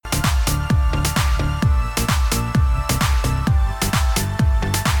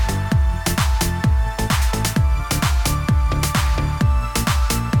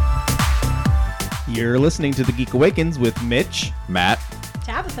You're listening to The Geek Awakens with Mitch, Matt,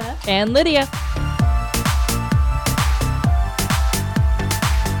 Tabitha, and Lydia.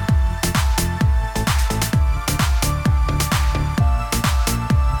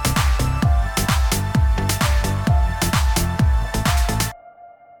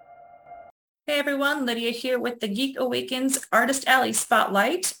 Hey everyone, Lydia here with the Geek Awakens Artist Alley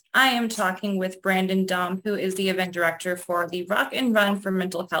Spotlight. I am talking with Brandon Damm, who is the event director for the Rock and Run for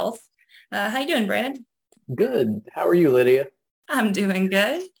Mental Health. How you doing, Brandon? Good. How are you, Lydia? I'm doing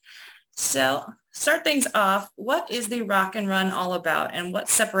good. So, start things off. What is the Rock and Run all about, and what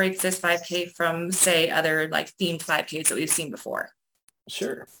separates this 5K from, say, other like themed 5Ks that we've seen before?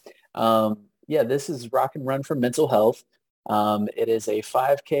 Sure. This is Rock and Run for Mental Health. It is a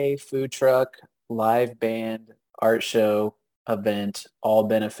 5K food truck, live band, art show event, all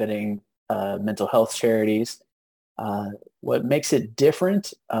benefiting mental health charities. What makes it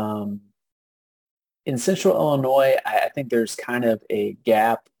different, in Central Illinois, I think there's kind of a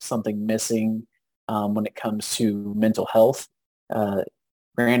gap, something missing when it comes to mental health.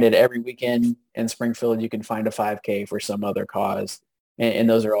 Granted, every weekend in Springfield, you can find a 5K for some other cause, and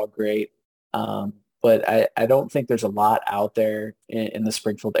those are all great. But I don't think there's a lot out there in the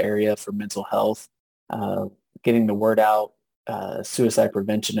Springfield area for mental health. Getting the word out, suicide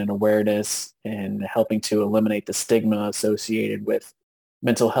prevention and awareness, and helping to eliminate the stigma associated with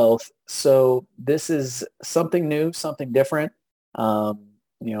mental health. So this is something new, something different.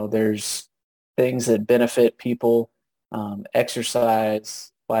 There's things that benefit people,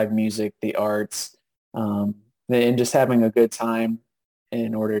 exercise, live music, the arts, and just having a good time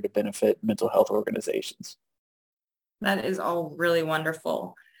in order to benefit mental health organizations. That is all really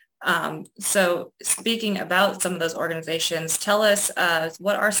wonderful. So speaking about some of those organizations, tell us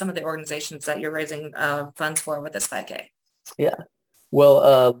what are some of the organizations that you're raising funds for with this 5K? Yeah.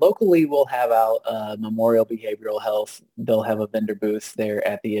 Well, locally, we'll have out Memorial Behavioral Health. They'll have a vendor booth there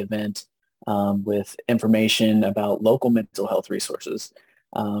at the event with information about local mental health resources.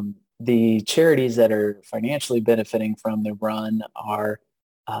 The charities that are financially benefiting from the run are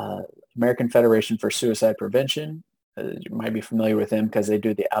American Federation for Suicide Prevention. You might be familiar with them because they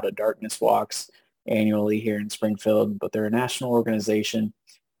do the Out of Darkness walks annually here in Springfield, but they're a national organization.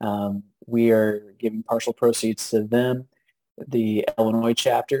 We are giving partial proceeds to them, the Illinois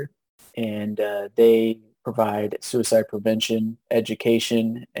chapter, and they provide suicide prevention,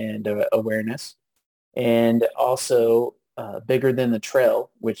 education, and awareness. And also Bigger Than the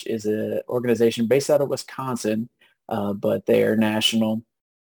Trail, which is an organization based out of Wisconsin, but they are national,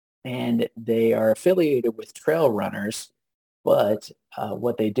 and they are affiliated with trail runners. But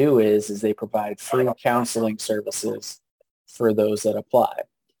what they do is they provide free counseling services for those that apply.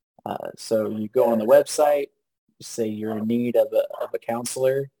 So you go on the website, say you're in need of a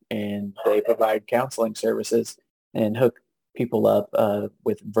counselor, and they provide counseling services and hook people up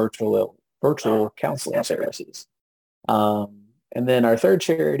with virtual counseling services. And then our third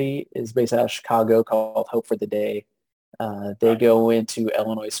charity is based out of Chicago called Hope for the Day. They go into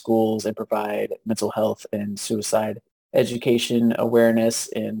Illinois schools and provide mental health and suicide education awareness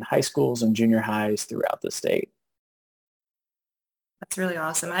in high schools and junior highs throughout the state. That's really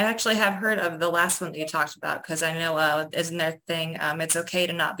awesome. I actually have heard of the last one that you talked about because I know isn't their thing, it's okay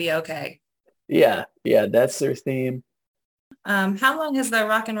to not be okay. Yeah, that's their theme. How long has the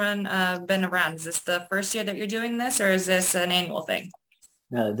Rock and Run been around? Is this the first year that you're doing this, or is this an annual thing?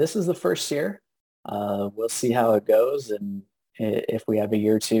 This is the first year. We'll see how it goes, and if we have a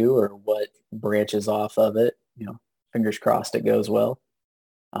year two or what branches off of it. Fingers crossed it goes well.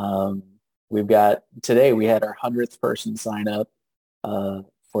 Today we had our 100th person sign up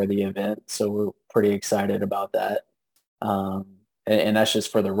for the event, so we're pretty excited about that. And that's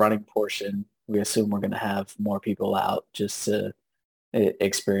just for the running portion. We assume we're going to have more people out just to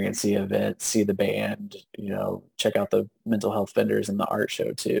experience the event, see the band, check out the mental health vendors and the art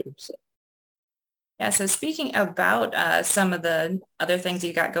show too. So. Yeah, so speaking about some of the other things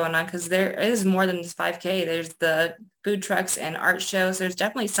you got going on, because there is more than just 5K. There's the food trucks and art shows. There's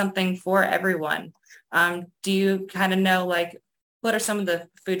definitely something for everyone. Do you kind of know, what are some of the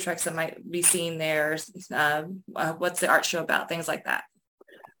food trucks that might be seen there? What's the art show about? Things like that.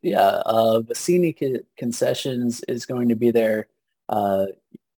 Yeah, Vicini Concessions is going to be there.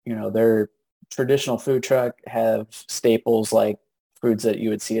 Their traditional food truck have staples like foods that you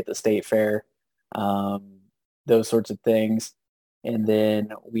would see at the state fair, those sorts of things. And then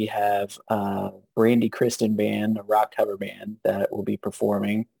we have Brandy Kristen Band, a rock cover band that will be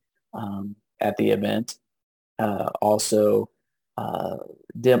performing at the event. Also,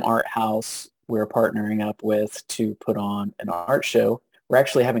 Damm Art House we're partnering up with to put on an art show we're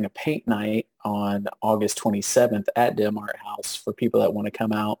actually having a paint night on August 27th at Damm Art House for people that want to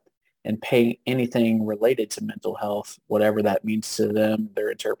come out and paint anything related to mental health, whatever that means to them, their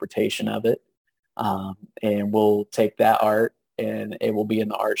interpretation of it. And we'll take that art and it will be in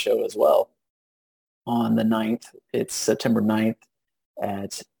the art show as well on the 9th. It's September 9th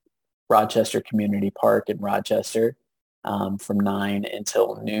at Rochester Community Park in Rochester from 9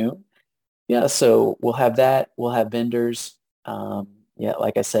 until noon. Yeah, so we'll have that. We'll have vendors. Yeah,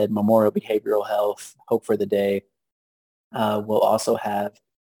 like I said, Memorial Behavioral Health, Hope for the Day. We'll also have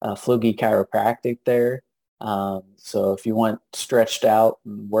Flugie Chiropractic there. So if you want stretched out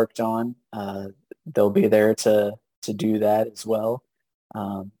and worked on, they'll be there to do that as well.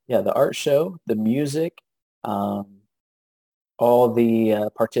 Yeah, the art show, the music, all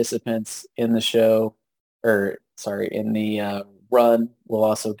the participants in the show, or sorry, in the run will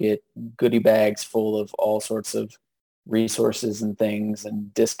also get goodie bags full of all sorts of resources and things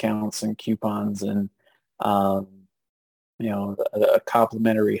and discounts and coupons and a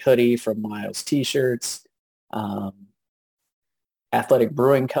complimentary hoodie from Miles T-shirts. Athletic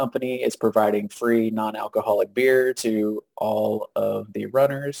Brewing Company is providing free non-alcoholic beer to all of the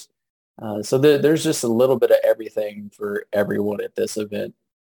runners. So there's just a little bit of everything for everyone at this event.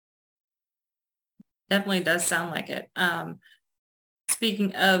 Definitely does sound like it.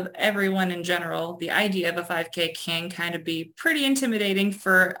 Speaking of everyone in general, the idea of a 5K can kind of be pretty intimidating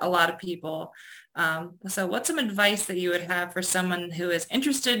for a lot of people. So what's some advice that you would have for someone who is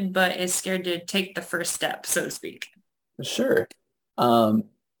interested but is scared to take the first step, so to speak? Sure.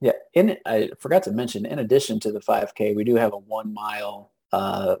 Yeah, I forgot to mention, in addition to the 5K, we do have a 1 mile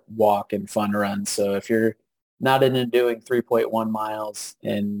walk and fun run. So if you're not into doing 3.1 miles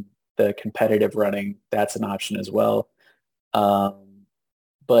in the competitive running, that's an option as well.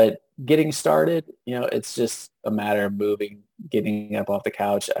 But getting started, it's just a matter of moving, getting up off the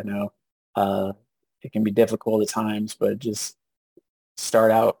couch. I know it can be difficult at times, but just start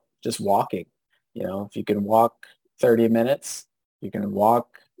out just walking. If you can walk 30 minutes, you can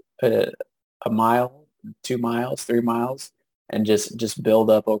walk a mile, 2 miles, 3 miles, and just build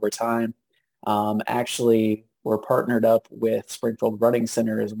up over time. Actually, we're partnered up with Springfield Running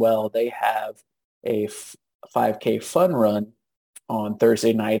Center as well. They have a 5K fun run on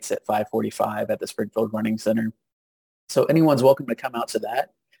Thursday nights at 5:45 at the Springfield Running Center. So anyone's welcome to come out to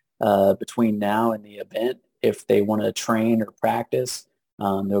that between now and the event if they want to train or practice.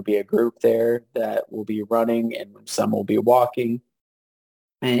 There'll be a group there that will be running and some will be walking.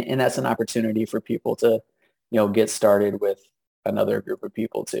 And that's an opportunity for people to, get started with another group of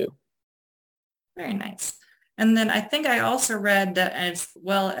people too. Very nice. And then I think I also read that as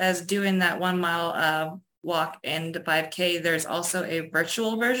well as doing that 1 mile walk and 5K, there's also a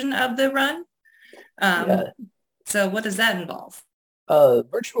virtual version of the run. Yeah. So what does that involve?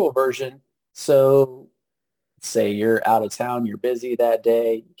 Virtual version. So say you're out of town, you're busy that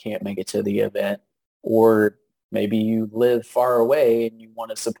day, you can't make it to the event, or maybe you live far away and you want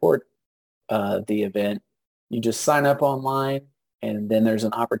to support the event. You just sign up online and then there's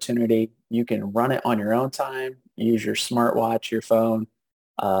an opportunity. You can run it on your own time, use your smartwatch, your phone,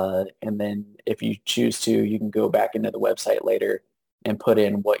 and then if you choose to, you can go back into the website later and put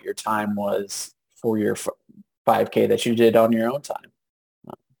in what your time was for your 5K that you did on your own time.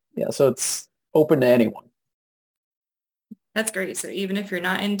 Yeah, so it's open to anyone. That's great. So even if you're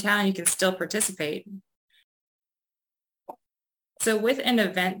not in town, you can still participate. So with an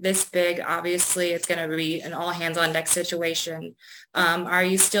event this big, obviously it's going to be an all hands on deck situation. Are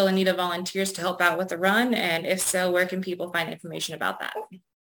you still in need of volunteers to help out with the run? And if so, where can people find information about that?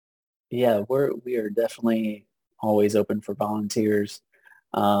 Yeah, we are definitely always open for volunteers.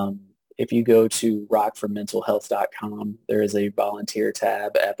 If you go to rockformentalhealth.com, there is a volunteer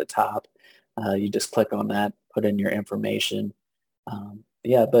tab at the top. You just click on that, put in your information.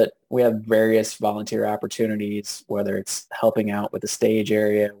 Yeah, but we have various volunteer opportunities, whether it's helping out with the stage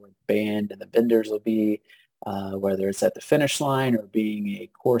area where the band and the vendors will be, whether it's at the finish line or being a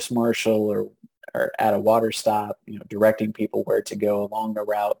course marshal or at a water stop, directing people where to go along the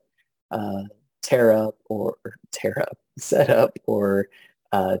route, set up or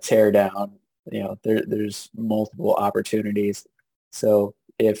tear down. There's multiple opportunities. So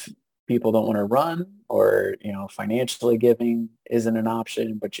if people don't want to run or, financially giving isn't an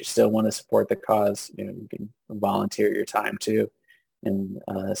option, but you still want to support the cause, you can volunteer your time too and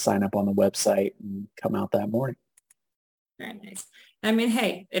sign up on the website and come out that morning. Very nice. I mean,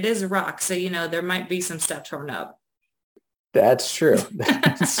 hey, it is a rock. So, there might be some stuff torn up. That's true.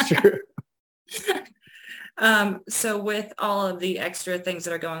 That's true. So with all of the extra things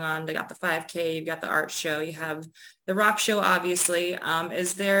that are going on, they got the 5K, you've got the art show, you have the rock show, obviously.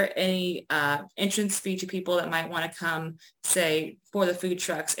 Is there any entrance fee to people that might want to come, say, for the food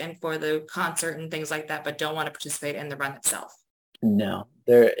trucks and for the concert and things like that, but don't want to participate in the run itself? No,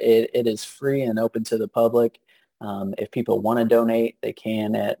 it is free and open to the public. If people want to donate, they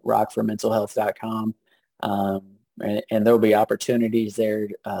can at rockformentalhealth.com. And there'll be opportunities there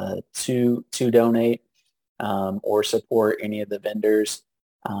to donate or support any of the vendors.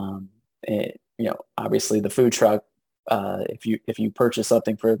 Obviously the food truck, if you purchase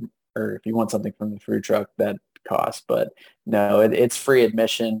something or if you want something from the food truck, that costs. But no, it's free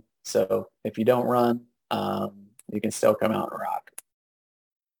admission. So if you don't run, you can still come out and rock.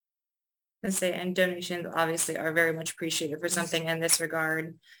 And donations obviously are very much appreciated for something in this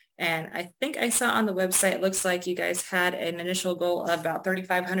regard. And I think I saw on the website, it looks like you guys had an initial goal of about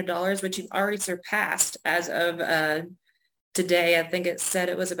 $3,500, which you've already surpassed as of today. I think it said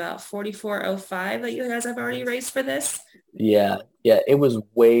it was about $4,405 that you guys have already raised for this. Yeah, it was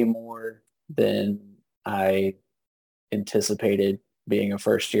way more than I anticipated being a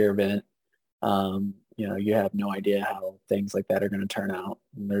first year event. You have no idea how things like that are going to turn out.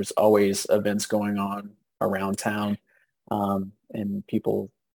 And there's always events going on around town, and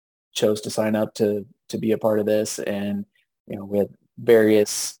people chose to sign up to be a part of this. And we had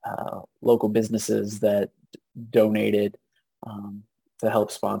various local businesses that donated to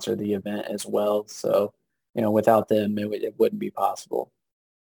help sponsor the event as well. So without them, it wouldn't be possible.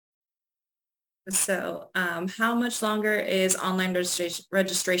 So how much longer is online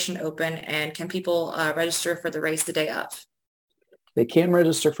registration open, and can people register for the race the day of? They can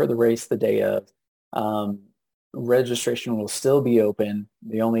register for the race the day of. Registration will still be open.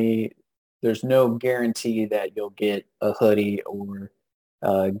 There's no guarantee that you'll get a hoodie or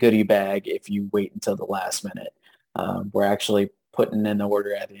a goodie bag if you wait until the last minute. We're actually putting in the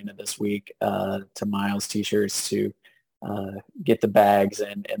order at the end of this week to Miles T-shirts to get the bags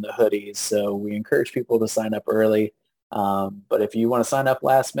and the hoodies. So we encourage people to sign up early. But if you want to sign up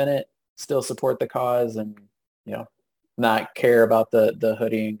last minute, still support the cause and, not care about the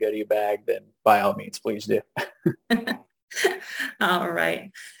hoodie and goodie bag, then by all means, please do. All right.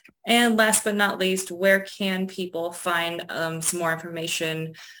 And last but not least, where can people find some more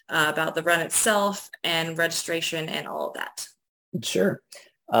information about the run itself and registration and all of that? Sure.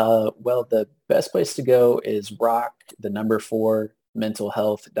 Well, the best place to go is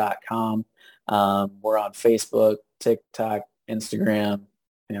rock4mentalhealth.com. We're on Facebook, TikTok, Instagram,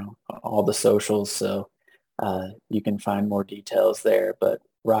 all the socials. So you can find more details there, but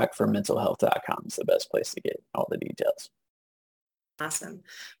rockformentalhealth.com is the best place to get all the details. Awesome.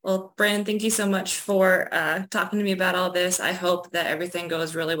 Well, Brandon, thank you so much for talking to me about all this. I hope that everything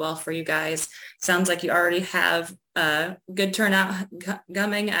goes really well for you guys. Sounds like you already have a good turnout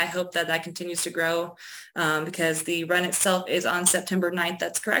coming. I hope that continues to grow because the run itself is on September 9th.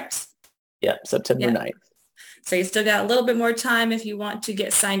 That's correct? Yeah, September 9th. So you still got a little bit more time if you want to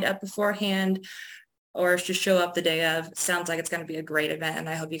get signed up beforehand or just show up the day of. Sounds like it's going to be a great event, and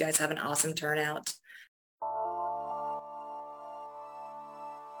I hope you guys have an awesome turnout.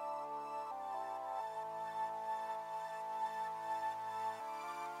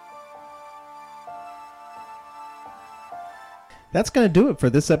 That's going to do it for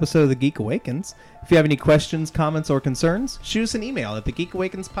this episode of The Geek Awakens. If you have any questions, comments, or concerns, shoot us an email at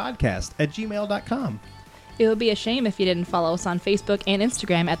thegeekawakenspodcast@gmail.com. It would be a shame if you didn't follow us on Facebook and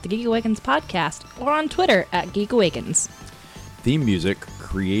Instagram at The Geek Awakens Podcast or on Twitter at Geek Awakens. Theme music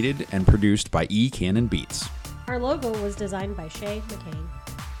created and produced by E. Cannon Beats. Our logo was designed by Shay McCain.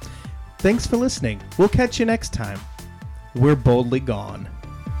 Thanks for listening. We'll catch you next time. We're boldly gone.